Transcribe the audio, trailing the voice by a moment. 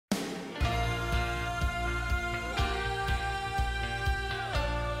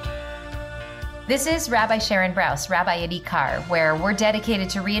This is Rabbi Sharon Brous, Rabbi at IKAR, where we're dedicated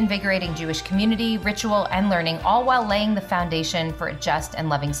to reinvigorating Jewish community, ritual, and learning, all while laying the foundation for a just and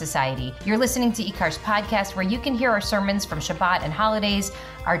loving society. You're listening to IKAR's podcast, where you can hear our sermons from Shabbat and holidays,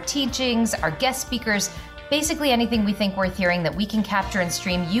 our teachings, our guest speakers, basically anything we think worth hearing that we can capture and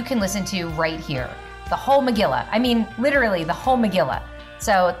stream, you can listen to right here. The whole Megillah. I mean, literally the whole Megillah.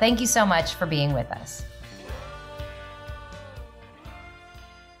 So thank you so much for being with us.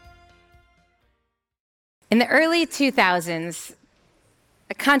 In the early 2000s,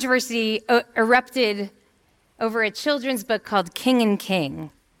 a controversy erupted over a children's book called King and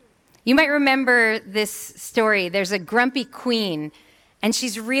King. You might remember this story. There's a grumpy queen, and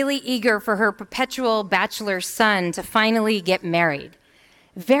she's really eager for her perpetual bachelor son to finally get married.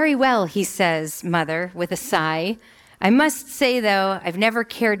 "Very well," he says, mother, with a sigh. "I must say, though, I've never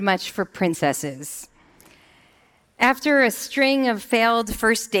cared much for princesses." After a string of failed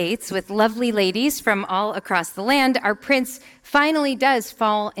first dates with lovely ladies from all across the land, our prince finally does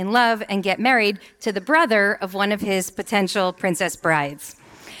fall in love and get married to the brother of one of his potential princess brides.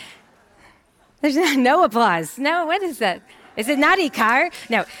 There's no applause. No, what is that? Is it not IKAR?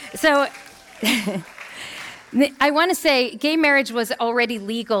 No. So I want to say gay marriage was already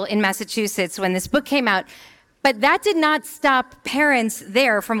legal in Massachusetts when this book came out, but that did not stop parents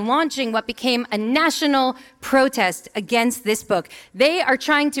there from launching what became a national protest against this book. They are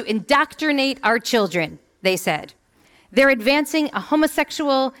trying to indoctrinate our children, they said. They're advancing a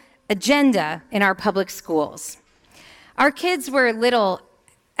homosexual agenda in our public schools. Our kids were little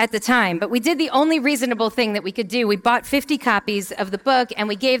at the time, but we did the only reasonable thing that we could do. We bought 50 copies of the book, and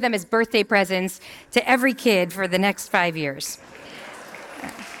we gave them as birthday presents to every kid for the next 5 years.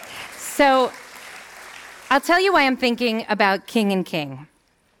 So I'll tell you why I'm thinking about King and King.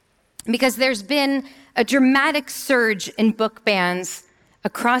 Because there's been a dramatic surge in book bans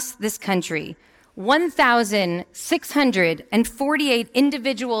across this country. 1,648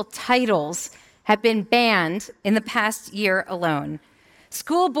 individual titles have been banned in the past year alone.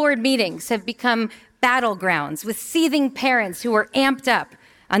 School board meetings have become battlegrounds with seething parents who are amped up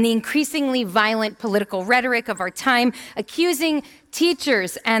on the increasingly violent political rhetoric of our time, accusing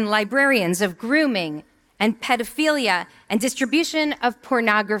teachers and librarians of grooming and pedophilia and distribution of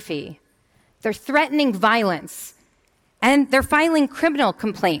pornography. They're threatening violence, and they're filing criminal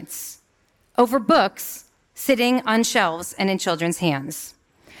complaints over books sitting on shelves and in children's hands.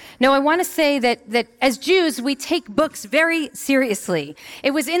 Now, I want to say that as Jews, we take books very seriously. It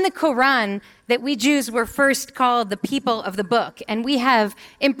was in the Quran that we Jews were first called the people of the book, and we have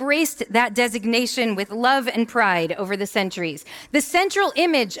embraced that designation with love and pride over the centuries. The central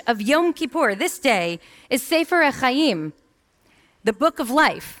image of Yom Kippur, this day, is Sefer HaChaim, the book of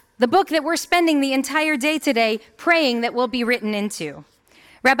life, the book that we're spending the entire day today praying that we'll be written into.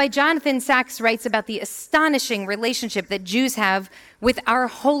 Rabbi Jonathan Sacks writes about the astonishing relationship that Jews have with our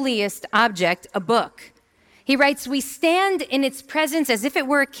holiest object, a book. He writes, "We stand in its presence as if it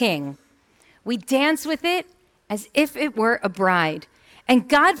were a king. We dance with it as if it were a bride. And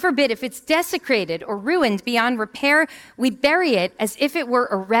God forbid if it's desecrated or ruined beyond repair, we bury it as if it were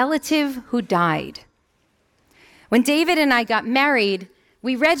a relative who died." When David and I got married,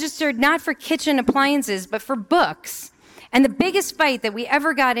 we registered not for kitchen appliances, but for books. And the biggest fight that we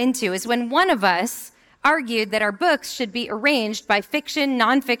ever got into is when one of us argued that our books should be arranged by fiction,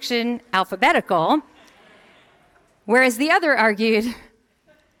 nonfiction, alphabetical, whereas the other argued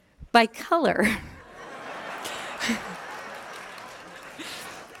by color.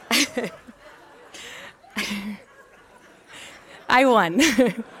 I won.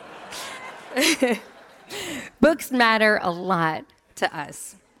 Books matter a lot to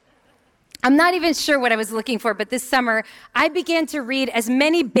us. I'm not even sure what I was looking for, but this summer, I began to read as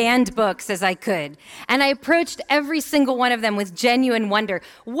many banned books as I could. And I approached every single one of them with genuine wonder.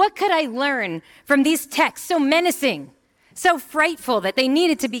 What could I learn from these texts so menacing, so frightful that they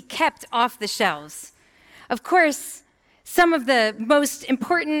needed to be kept off the shelves? Of course, some of the most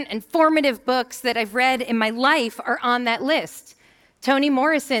important and formative books that I've read in my life are on that list. Toni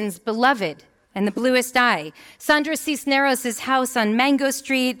Morrison's Beloved and The Bluest Eye, Sandra Cisneros' House on Mango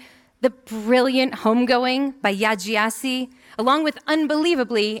Street, the brilliant Homegoing by Yaa Gyasi, along with,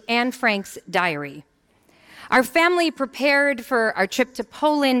 unbelievably, Anne Frank's Diary. Our family prepared for our trip to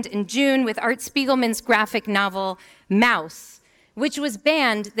Poland in June with Art Spiegelman's graphic novel, Mouse, which was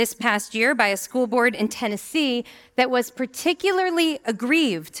banned this past year by a school board in Tennessee that was particularly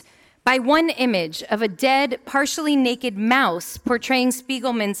aggrieved by one image of a dead, partially naked mouse portraying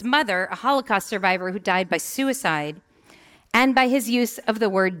Spiegelman's mother, a Holocaust survivor who died by suicide, and by his use of the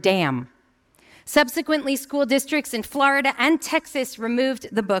word damn. Subsequently, school districts in Florida and Texas removed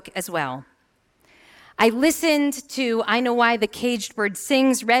the book as well. I listened to I Know Why the Caged Bird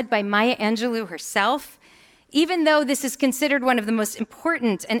Sings, read by Maya Angelou herself. Even though this is considered one of the most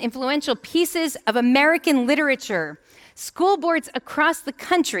important and influential pieces of American literature, school boards across the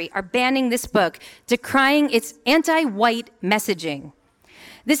country are banning this book, decrying its anti-white messaging.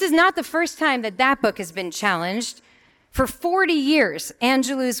 This is not the first time that book has been challenged. For 40 years,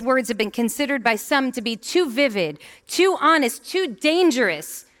 Angelou's words have been considered by some to be too vivid, too honest, too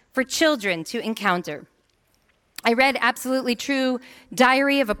dangerous for children to encounter. I read Absolutely True,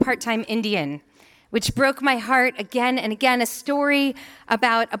 Diary of a Part-Time Indian, which broke my heart again and again, a story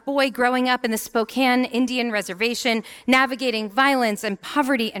about a boy growing up in the Spokane Indian Reservation, navigating violence and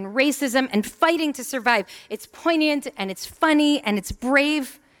poverty and racism and fighting to survive. It's poignant and it's funny and it's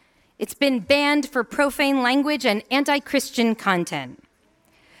brave. It's been banned for profane language and anti-Christian content.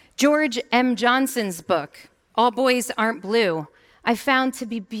 George M. Johnson's book, All Boys Aren't Blue, I found to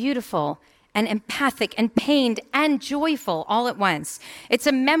be beautiful and empathic and pained and joyful all at once. It's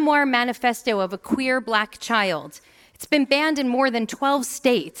a memoir manifesto of a queer Black child. It's been banned in more than 12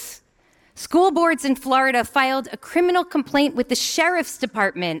 states. School boards in Florida filed a criminal complaint with the sheriff's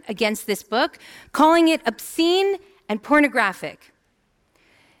department against this book, calling it obscene and pornographic.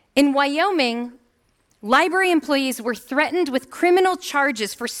 In Wyoming, library employees were threatened with criminal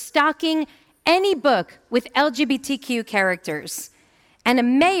charges for stocking any book with LGBTQ characters. And a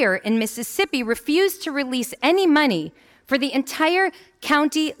mayor in Mississippi refused to release any money for the entire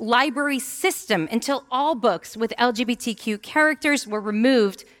county library system until all books with LGBTQ characters were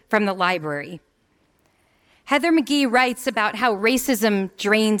removed from the library. Heather McGhee writes about how racism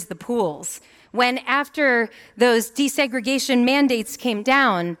drained the pools, when after those desegregation mandates came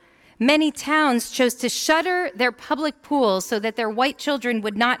down, many towns chose to shutter their public pools so that their white children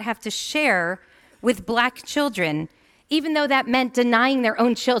would not have to share with Black children, even though that meant denying their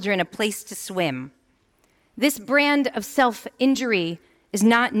own children a place to swim. This brand of self-injury is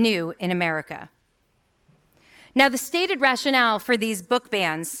not new in America. Now, the stated rationale for these book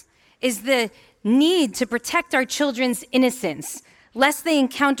bans is the need to protect our children's innocence, lest they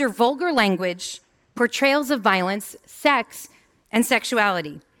encounter vulgar language, portrayals of violence, sex, and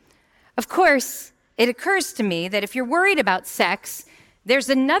sexuality. Of course, it occurs to me that if you're worried about sex, there's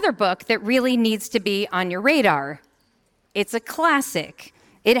another book that really needs to be on your radar. It's a classic.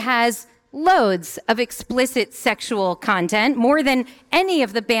 It has loads of explicit sexual content, more than any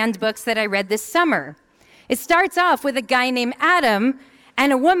of the banned books that I read this summer. It starts off with a guy named Adam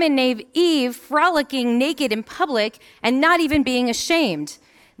and a woman named Eve frolicking naked in public and not even being ashamed.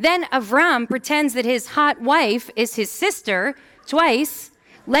 Then Avram pretends that his hot wife is his sister twice,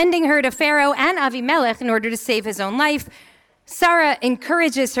 lending her to Pharaoh and Avimelech in order to save his own life. Sarah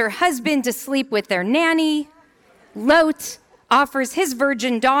encourages her husband to sleep with their nanny. Lot offers his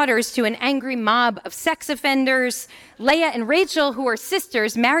virgin daughters to an angry mob of sex offenders. Leah and Rachel, who are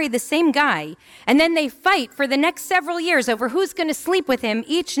sisters, marry the same guy, and then they fight for the next several years over who's going to sleep with him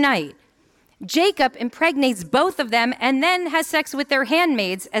each night. Jacob impregnates both of them and then has sex with their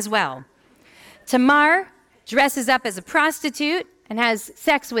handmaids as well. Tamar dresses up as a prostitute and has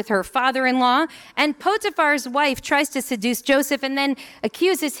sex with her father-in-law, and Potiphar's wife tries to seduce Joseph and then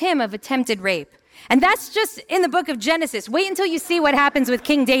accuses him of attempted rape. And that's just in the book of Genesis. Wait until you see what happens with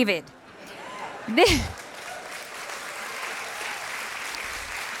King David.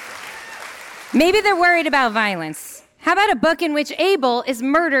 Maybe they're worried about violence. How about a book in which Abel is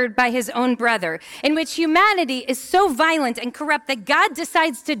murdered by his own brother, in which humanity is so violent and corrupt that God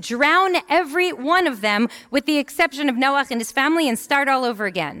decides to drown every one of them, with the exception of Noah and his family, and start all over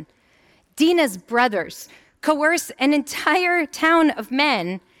again? Dinah's brothers coerce an entire town of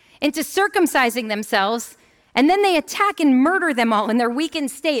men into circumcising themselves, and then they attack and murder them all in their weakened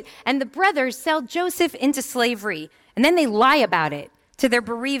state. And the brothers sell Joseph into slavery, and then they lie about it to their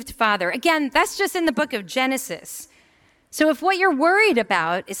bereaved father. Again, that's just in the book of Genesis. So if what you're worried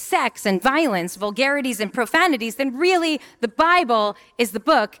about is sex and violence, vulgarities and profanities, then really the Bible is the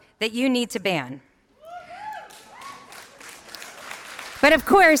book that you need to ban. But of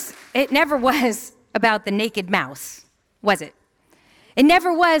course, it never was about the naked mouse, was it? It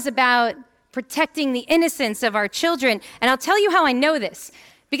never was about protecting the innocence of our children. And I'll tell you how I know this.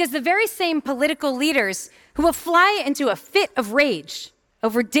 Because the very same political leaders who will fly into a fit of rage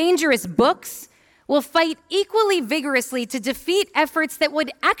over dangerous books will fight equally vigorously to defeat efforts that would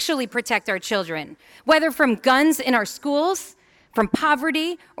actually protect our children, whether from guns in our schools, from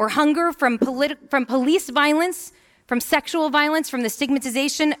poverty or hunger, from police violence, from sexual violence, from the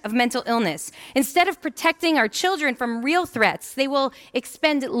stigmatization of mental illness. Instead of protecting our children from real threats, they will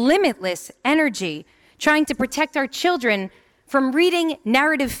expend limitless energy trying to protect our children from reading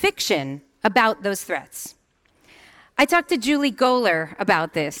narrative fiction about those threats. I talked to Julie Goler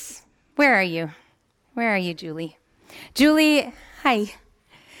about this. Where are you? Where are you, Julie? Julie, hi.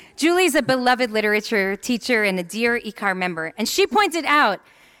 Julie's a beloved literature teacher and a Dear ICAR member, and she pointed out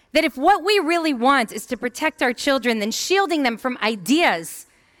that if what we really want is to protect our children, then shielding them from ideas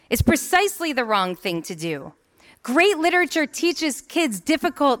is precisely the wrong thing to do. Great literature teaches kids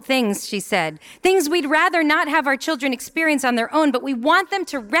difficult things, she said, things we'd rather not have our children experience on their own, but we want them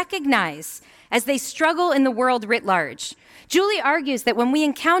to recognize as they struggle in the world writ large. Julie argues that when we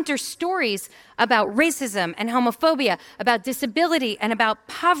encounter stories about racism and homophobia, about disability and about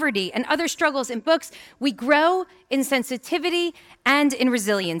poverty and other struggles in books, we grow in sensitivity and in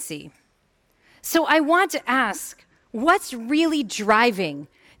resiliency. So I want to ask, what's really driving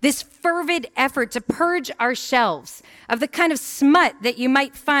this fervid effort to purge our shelves of the kind of smut that you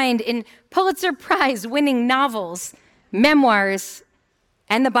might find in Pulitzer Prize-winning novels, memoirs,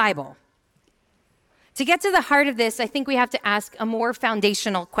 and the Bible? To get to the heart of this, I think we have to ask a more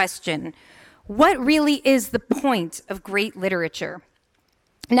foundational question. What really is the point of great literature?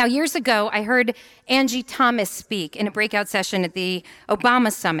 Now, years ago, I heard Angie Thomas speak in a breakout session at the Obama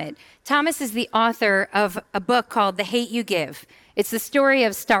Summit. Thomas is the author of a book called The Hate U Give. It's the story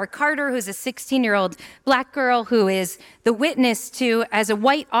of Star Carter, who's a 16-year-old black girl who is the witness to, as a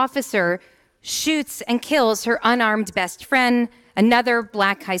white officer, shoots and kills her unarmed best friend, another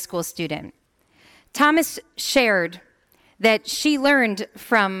black high school student. Thomas shared that she learned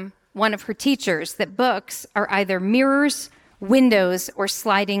from one of her teachers that books are either mirrors, windows, or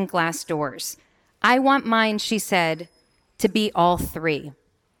sliding glass doors. I want mine, she said, to be all three.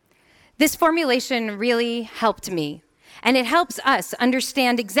 This formulation really helped me, and it helps us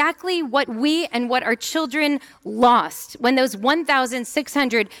understand exactly what we and what our children lost when those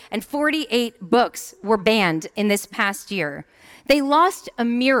 1,648 books were banned in this past year. They lost a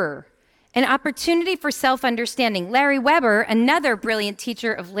mirror, an opportunity for self-understanding. Larry Weber, another brilliant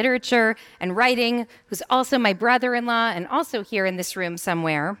teacher of literature and writing, who's also my brother-in-law and also here in this room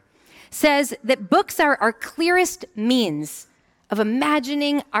somewhere, says that books are our clearest means of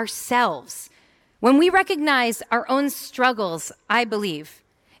imagining ourselves. When we recognize our own struggles, I believe,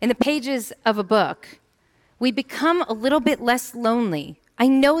 in the pages of a book, we become a little bit less lonely. I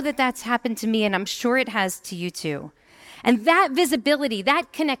know that that's happened to me, and I'm sure it has to you too. And that visibility,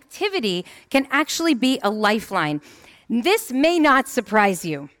 that connectivity can actually be a lifeline. This may not surprise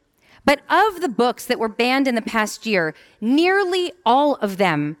you, but of the books that were banned in the past year, nearly all of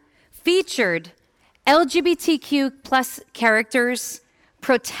them featured LGBTQ plus characters,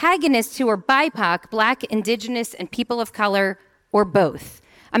 protagonists who are BIPOC, Black, Indigenous, and people of color, or both.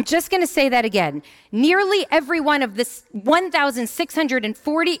 I'm just going to say that again. Nearly every one of this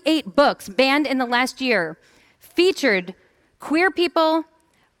 1,648 books banned in the last year featured queer people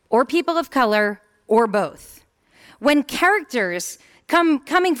or people of color or both. When characters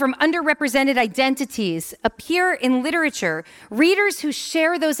coming from underrepresented identities appear in literature, readers who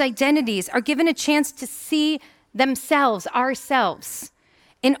share those identities are given a chance to see themselves, ourselves,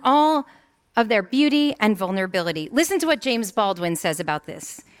 in all of their beauty and vulnerability. Listen to what James Baldwin says about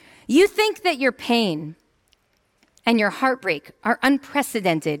this. You think that your pain and your heartbreak are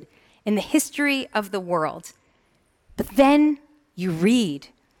unprecedented in the history of the world. But then you read.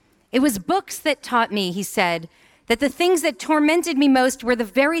 It was books that taught me, he said, that the things that tormented me most were the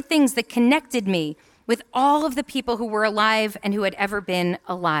very things that connected me with all of the people who were alive and who had ever been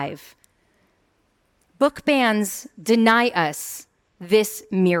alive. Book bans deny us this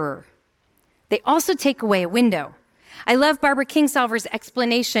mirror. They also take away a window. I love Barbara Kingsolver's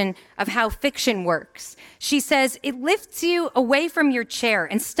explanation of how fiction works. She says, it lifts you away from your chair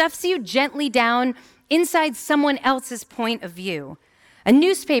and stuffs you gently down inside someone else's point of view. A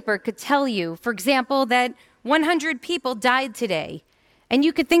newspaper could tell you, for example, that 100 people died today, and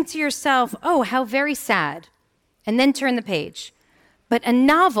you could think to yourself, oh, how very sad, and then turn the page. But a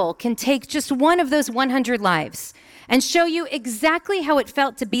novel can take just one of those 100 lives and show you exactly how it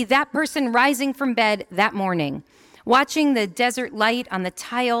felt to be that person rising from bed that morning, watching the desert light on the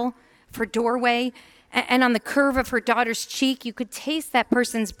tile of her doorway, and on the curve of her daughter's cheek. You could taste that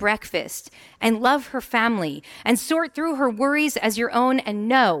person's breakfast and love her family and sort through her worries as your own and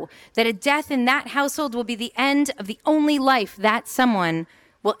know that a death in that household will be the end of the only life that someone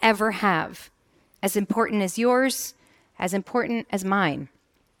will ever have. As important as yours, as important as mine.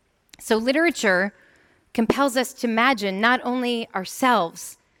 So literature compels us to imagine not only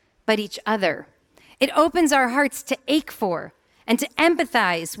ourselves, but each other. It opens our hearts to ache for and to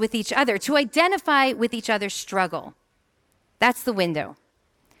empathize with each other, to identify with each other's struggle. That's the window.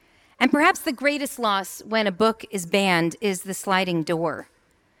 And perhaps the greatest loss when a book is banned is the sliding door.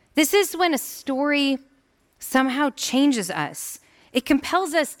 This is when a story somehow changes us. It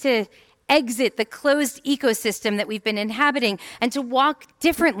compels us to exit the closed ecosystem that we've been inhabiting and to walk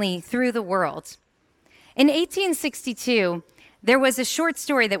differently through the world. In 1862, there was a short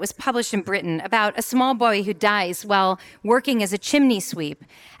story that was published in Britain about a small boy who dies while working as a chimney sweep.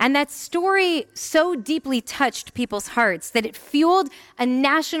 And that story so deeply touched people's hearts that it fueled a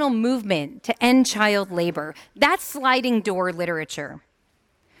national movement to end child labor. That's sliding door literature.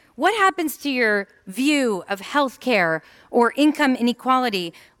 What happens to your view of healthcare or income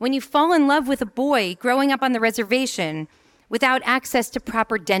inequality when you fall in love with a boy growing up on the reservation without access to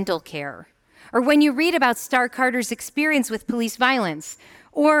proper dental care? Or when you read about Star Carter's experience with police violence,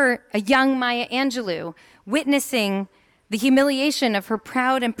 or a young Maya Angelou witnessing the humiliation of her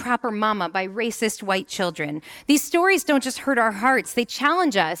proud and proper mama by racist white children. These stories don't just hurt our hearts, they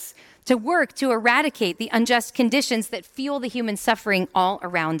challenge us to work to eradicate the unjust conditions that fuel the human suffering all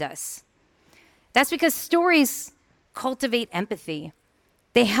around us. That's because stories cultivate empathy.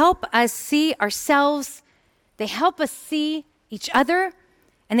 They help us see ourselves, they help us see each other,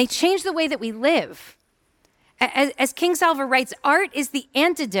 and they change the way that we live. As King Salva writes, art is the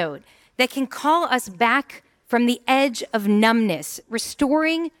antidote that can call us back from the edge of numbness,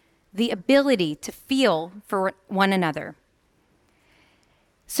 restoring the ability to feel for one another.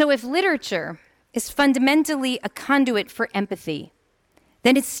 So if literature is fundamentally a conduit for empathy,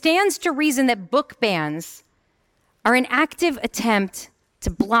 then it stands to reason that book bans are an active attempt to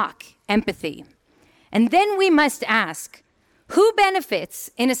block empathy. And then we must ask, who benefits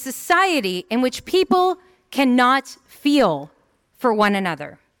in a society in which people cannot feel for one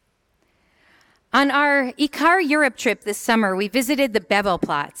another? On our ICAR Europe trip this summer, we visited the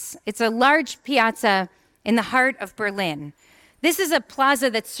Bebelplatz. It's a large piazza in the heart of Berlin. This is a plaza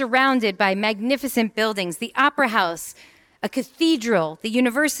that's surrounded by magnificent buildings, the Opera House, a cathedral, the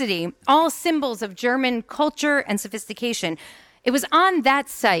university, all symbols of German culture and sophistication. It was on that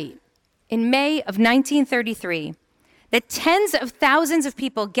site in May of 1933 that tens of thousands of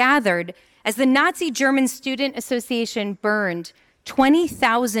people gathered as the Nazi German Student Association burned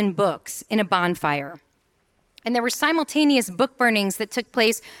 20,000 books in a bonfire. And there were simultaneous book burnings that took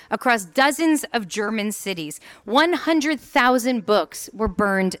place across dozens of German cities. 100,000 books were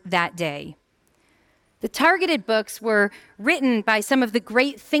burned that day. The targeted books were written by some of the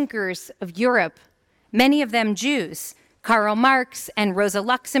great thinkers of Europe, many of them Jews, Karl Marx and Rosa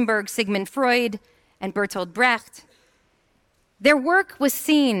Luxemburg, Sigmund Freud, and Bertolt Brecht. Their work was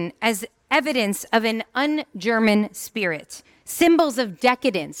seen as evidence of an un-German spirit, symbols of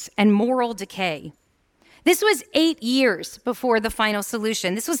decadence and moral decay. This was 8 years before the final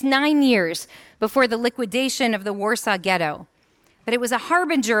solution. This was 9 years before the liquidation of the Warsaw Ghetto. But it was a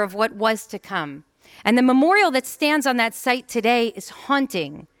harbinger of what was to come. And the memorial that stands on that site today is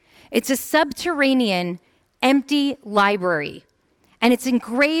haunting. It's a subterranean, empty library. And it's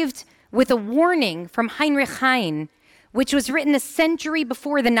engraved with a warning from Heinrich Heine, which was written a century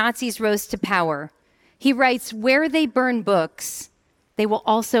before the Nazis rose to power. He writes, "Where they burn books, they will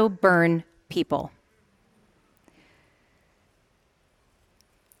also burn people."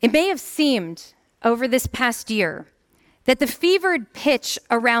 It may have seemed over this past year that the fevered pitch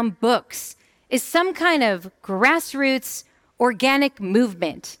around books is some kind of grassroots organic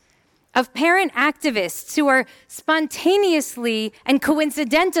movement of parent activists who are spontaneously and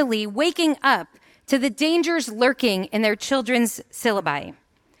coincidentally waking up to the dangers lurking in their children's syllabi.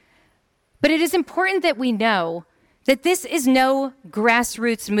 But it is important that we know that this is no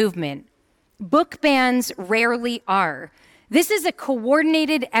grassroots movement. Book bans rarely are. This is a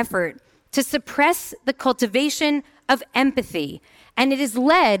coordinated effort to suppress the cultivation of empathy, and it is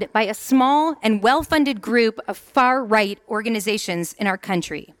led by a small and well-funded group of far-right organizations in our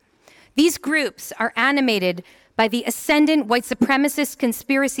country. These groups are animated by the ascendant white supremacist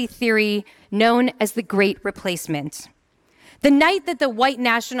conspiracy theory known as the Great Replacement. The night that the white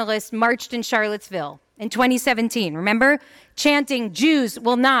nationalists marched in Charlottesville in 2017, remember? Chanting, "Jews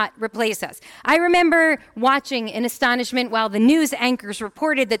will not replace us." I remember watching in astonishment while the news anchors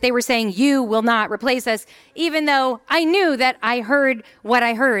reported that they were saying, "You will not replace us," even though I knew that I heard what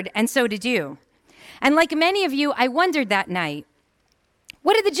I heard, and so did you. And like many of you, I wondered that night,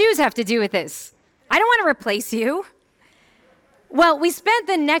 what did the Jews have to do with this? I don't want to replace you. Well, we spent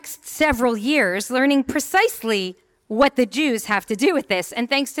the next several years learning precisely what the Jews have to do with this. And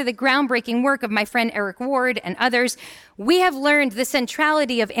thanks to the groundbreaking work of my friend Eric Ward and others, we have learned the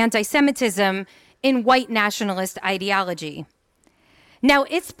centrality of anti-Semitism in white nationalist ideology. Now,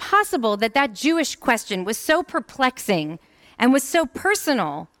 it's possible that that Jewish question was so perplexing and was so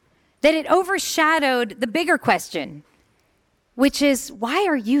personal that it overshadowed the bigger question. which is, why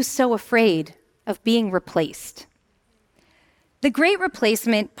are you so afraid of being replaced? The Great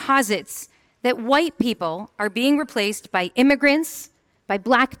Replacement posits that white people are being replaced by immigrants, by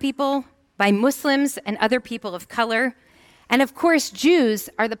Black people, by Muslims and other people of color. And of course, Jews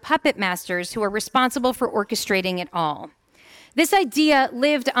are the puppet masters who are responsible for orchestrating it all. This idea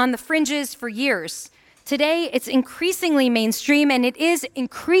lived on the fringes for years. Today, it's increasingly mainstream and it is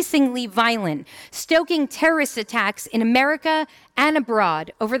increasingly violent, stoking terrorist attacks in America and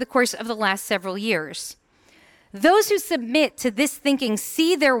abroad over the course of the last several years. Those who submit to this thinking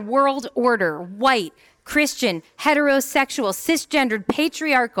see their world order, white, Christian, heterosexual, cisgendered,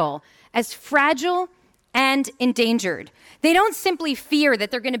 patriarchal, as fragile and endangered. They don't simply fear that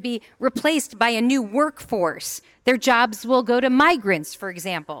they're going to be replaced by a new workforce. Their jobs will go to migrants, for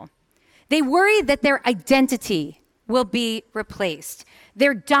example. They worry that their identity will be replaced.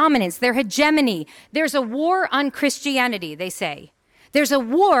 Their dominance, their hegemony. There's a war on Christianity, they say. There's a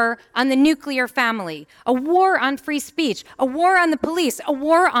war on the nuclear family, a war on free speech, a war on the police, a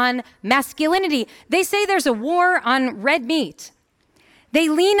war on masculinity. They say there's a war on red meat. They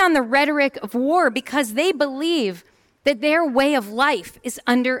lean on the rhetoric of war because they believe that their way of life is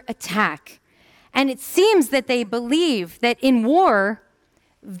under attack. And it seems that they believe that in war,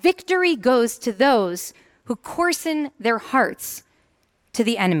 victory goes to those who coarsen their hearts to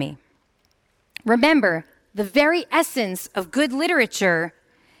the enemy. Remember, the very essence of good literature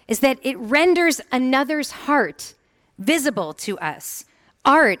is that it renders another's heart visible to us.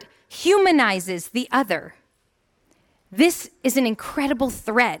 Art humanizes the other. This is an incredible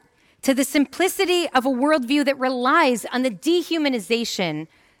threat to the simplicity of a worldview that relies on the dehumanization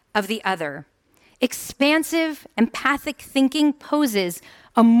of the other. Expansive, empathic thinking poses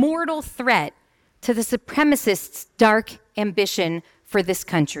a mortal threat to the supremacists' dark ambition for this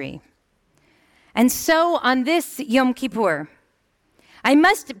country. And so on this Yom Kippur, I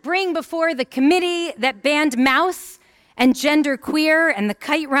must bring before the committee that banned Mouse and genderqueer and the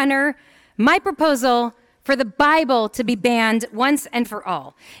kite runner my proposal for the Bible to be banned once and for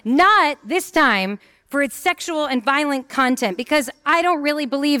all. Not this time for its sexual and violent content, because I don't really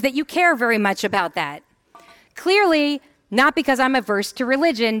believe that you care very much about that. Clearly, not because I'm averse to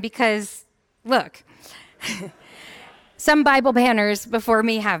religion, because, look, some Bible banners before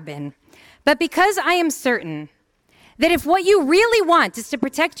me have been. But because I am certain that if what you really want is to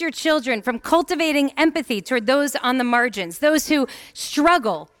protect your children from cultivating empathy toward those on the margins, those who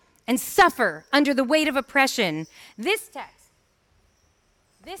struggle and suffer under the weight of oppression, this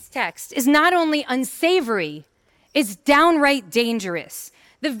text is not only unsavory, it's downright dangerous.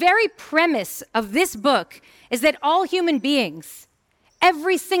 The very premise of this book is that all human beings,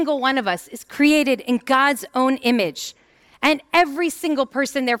 every single one of us, is created in God's own image. And every single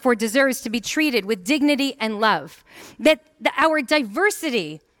person, therefore, deserves to be treated with dignity and love. That our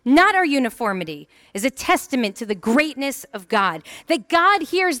diversity, not our uniformity, is a testament to the greatness of God. That God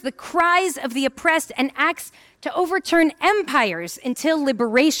hears the cries of the oppressed and acts to overturn empires until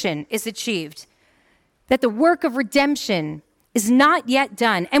liberation is achieved. That the work of redemption is not yet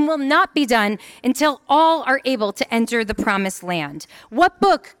done and will not be done until all are able to enter the promised land. What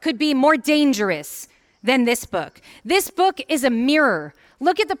book could be more dangerous than this book? This book is a mirror.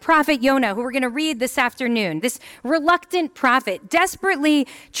 Look at the prophet Jonah, who we're going to read this afternoon. This reluctant prophet, desperately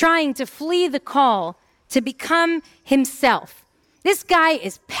trying to flee the call to become himself. This guy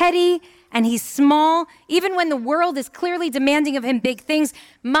is petty and he's small, even when the world is clearly demanding of him big things.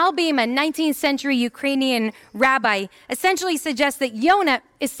 Malbim, a 19th century Ukrainian rabbi, essentially suggests that Jonah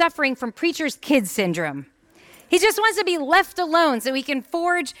is suffering from preacher's kid syndrome. He just wants to be left alone so he can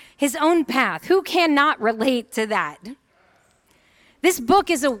forge his own path. Who cannot relate to that? This book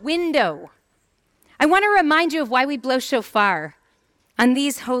is a window. I want to remind you of why we blow shofar on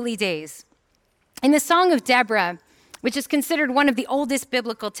these holy days. In the Song of Deborah, which is considered one of the oldest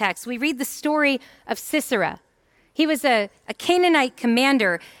biblical texts, we read the story of Sisera. He was a Canaanite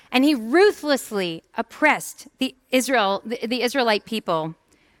commander, and he ruthlessly oppressed the Israelite people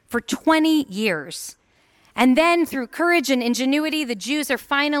for 20 years. And then through courage and ingenuity, the Jews are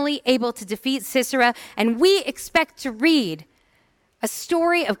finally able to defeat Sisera, and we expect to read a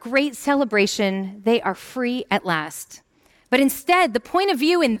story of great celebration. They are free at last. But instead, the point of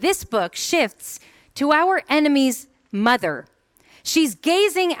view in this book shifts to our enemy's mother. She's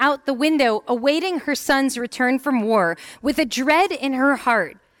gazing out the window, awaiting her son's return from war with a dread in her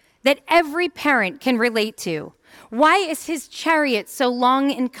heart that every parent can relate to. Why is his chariot so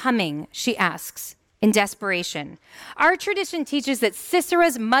long in coming, she asks in desperation. Our tradition teaches that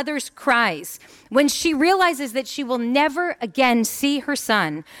Sisera's mother's cries, when she realizes that she will never again see her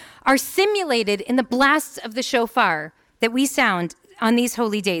son, are simulated in the blasts of the shofar that we sound on these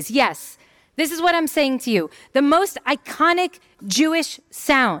holy days. Yes, this is what I'm saying to you. The most iconic Jewish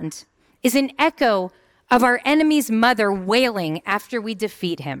sound is an echo of our enemy's mother wailing after we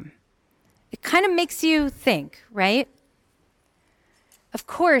defeat him. It kind of makes you think, right? Of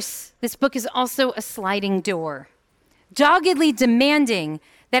course, this book is also a sliding door, doggedly demanding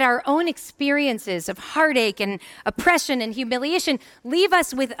that our own experiences of heartache and oppression and humiliation leave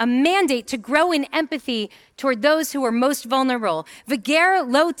us with a mandate to grow in empathy toward those who are most vulnerable. V'ger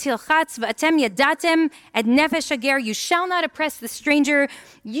lo tilchatz v'atem yadatem et nefesh hager. You shall not oppress the stranger.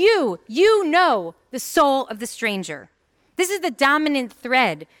 You know the soul of the stranger. This is the dominant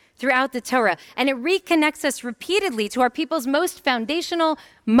thread throughout the Torah, and it reconnects us repeatedly to our people's most foundational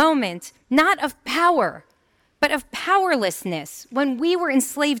moment, not of power, but of powerlessness when we were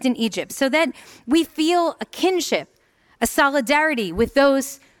enslaved in Egypt, so that we feel a kinship, a solidarity with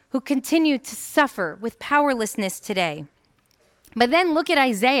those who continue to suffer with powerlessness today. But then look at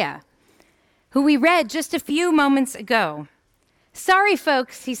Isaiah, who we read just a few moments ago. Sorry,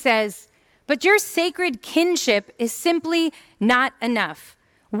 folks, he says, but your sacred kinship is simply not enough.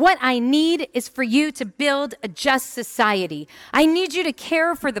 What I need is for you to build a just society. I need you to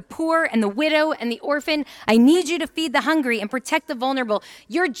care for the poor and the widow and the orphan. I need you to feed the hungry and protect the vulnerable.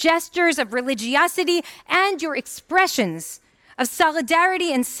 Your gestures of religiosity and your expressions of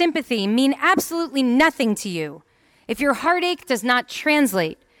solidarity and sympathy mean absolutely nothing to you if your heartache does not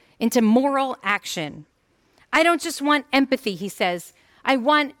translate into moral action. I don't just want empathy, he says. I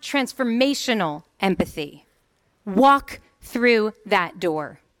want transformational empathy. Walk through that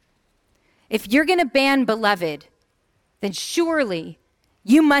door. If you're going to ban Beloved, then surely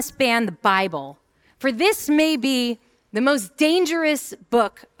you must ban the Bible, for this may be the most dangerous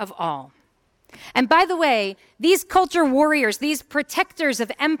book of all. And by the way, these culture warriors, these protectors of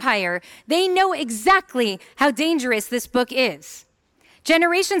empire, they know exactly how dangerous this book is.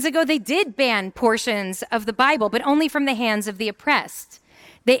 Generations ago, they did ban portions of the Bible, but only from the hands of the oppressed.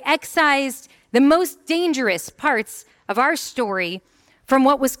 They excised the most dangerous parts of our story from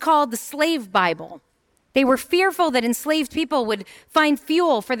what was called the slave Bible. They were fearful that enslaved people would find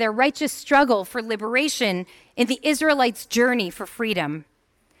fuel for their righteous struggle for liberation in the Israelites' journey for freedom.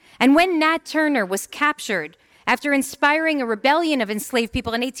 And when Nat Turner was captured after inspiring a rebellion of enslaved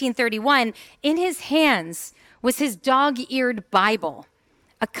people in 1831, in his hands was his dog-eared Bible,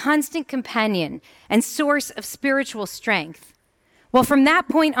 a constant companion and source of spiritual strength. Well, from that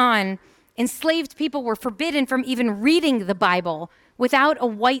point on, enslaved people were forbidden from even reading the Bible without a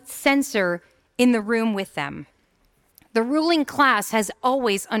white censor in the room with them. The ruling class has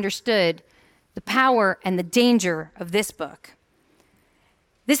always understood the power and the danger of this book.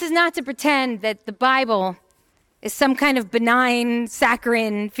 This is not to pretend that the Bible is some kind of benign,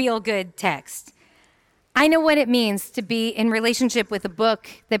 saccharine, feel-good text. I know what it means to be in relationship with a book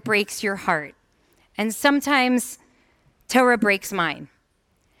that breaks your heart. And sometimes Torah breaks mine.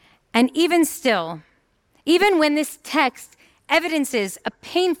 And even still, even when this text evidences a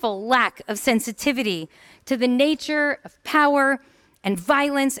painful lack of sensitivity to the nature of power and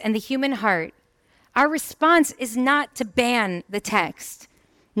violence and the human heart, our response is not to ban the text,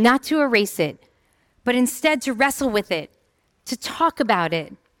 not to erase it, but instead to wrestle with it, to talk about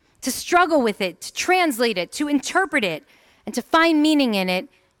it, to struggle with it, to translate it, to interpret it, and to find meaning in it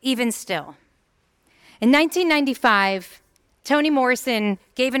even still. In 1995, Toni Morrison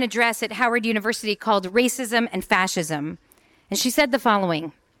gave an address at Howard University called Racism and Fascism. And she said the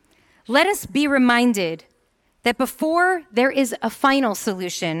following: let us be reminded that before there is a final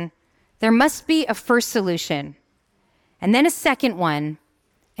solution, there must be a first solution, and then a second one,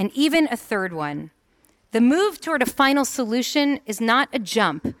 and even a third one. The move toward a final solution is not a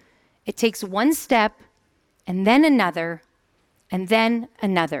jump. It takes one step, and then another, and then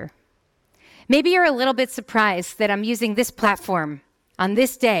another. Maybe you're a little bit surprised that I'm using this platform on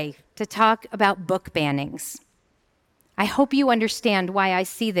this day to talk about book bannings. I hope you understand why I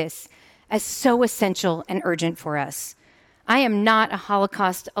see this as so essential and urgent for us. I am not a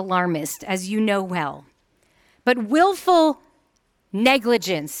Holocaust alarmist, as you know well. But willful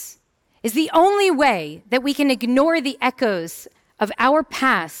negligence is the only way that we can ignore the echoes of our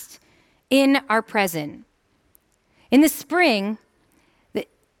past in our present. In the spring,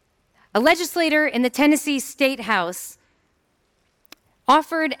 a legislator in the Tennessee State House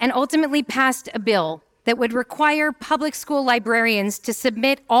offered and ultimately passed a bill that would require public school librarians to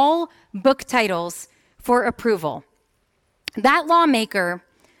submit all book titles for approval. That lawmaker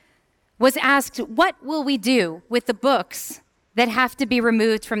was asked, what will we do with the books that have to be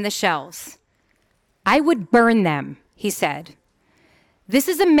removed from the shelves? I would burn them, he said. This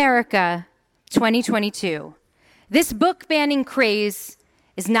is America 2022. This book banning craze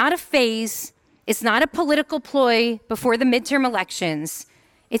is not a phase. It's not a political ploy before the midterm elections.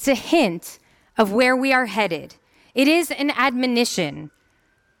 It's a hint of where we are headed. It is an admonition.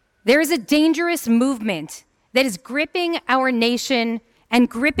 There is a dangerous movement that is gripping our nation and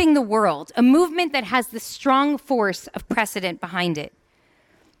gripping the world, a movement that has the strong force of precedent behind it.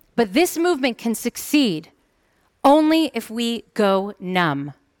 But this movement can succeed only if we go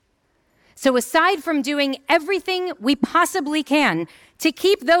numb. So aside from doing everything we possibly can to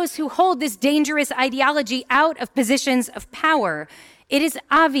keep those who hold this dangerous ideology out of positions of power, it is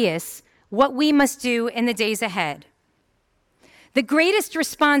obvious what we must do in the days ahead. The greatest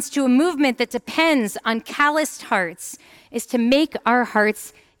response to a movement that depends on calloused hearts is to make our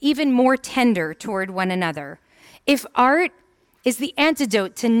hearts even more tender toward one another. If art is the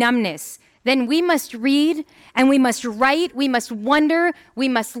antidote to numbness, then we must read and we must write, we must wonder, we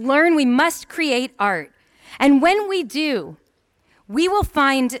must learn, we must create art. And when we do, we will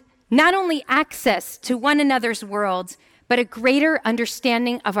find not only access to one another's worlds, but a greater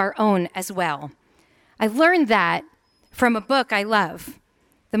understanding of our own as well. I learned that from a book I love,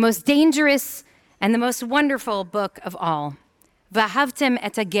 the most dangerous and the most wonderful book of all, V'ahavtem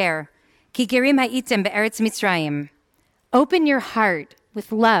et hager, ki gerim ha'etem be'eretz Mitzrayim. Open your heart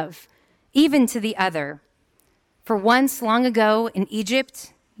with love, even to the other. For once, long ago in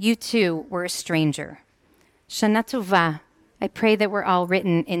Egypt, you too were a stranger. Shana Tova. I pray that we're all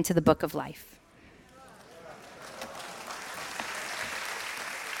written into the book of life.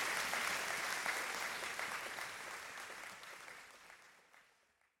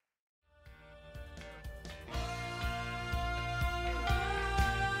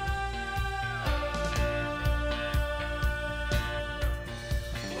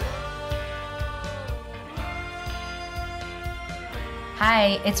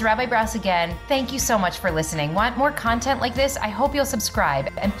 Hi, it's Rabbi Brous again. Thank you so much for listening. Want more content like this? I hope you'll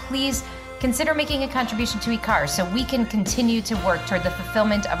subscribe. And please consider making a contribution to IKAR so we can continue to work toward the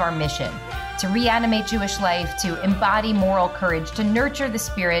fulfillment of our mission, to reanimate Jewish life, to embody moral courage, to nurture the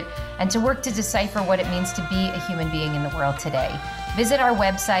spirit, and to work to decipher what it means to be a human being in the world today. Visit our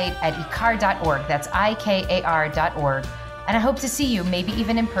website at ikar.org. That's IKAR.org. And I hope to see you, maybe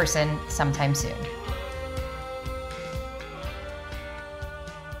even in person, sometime soon.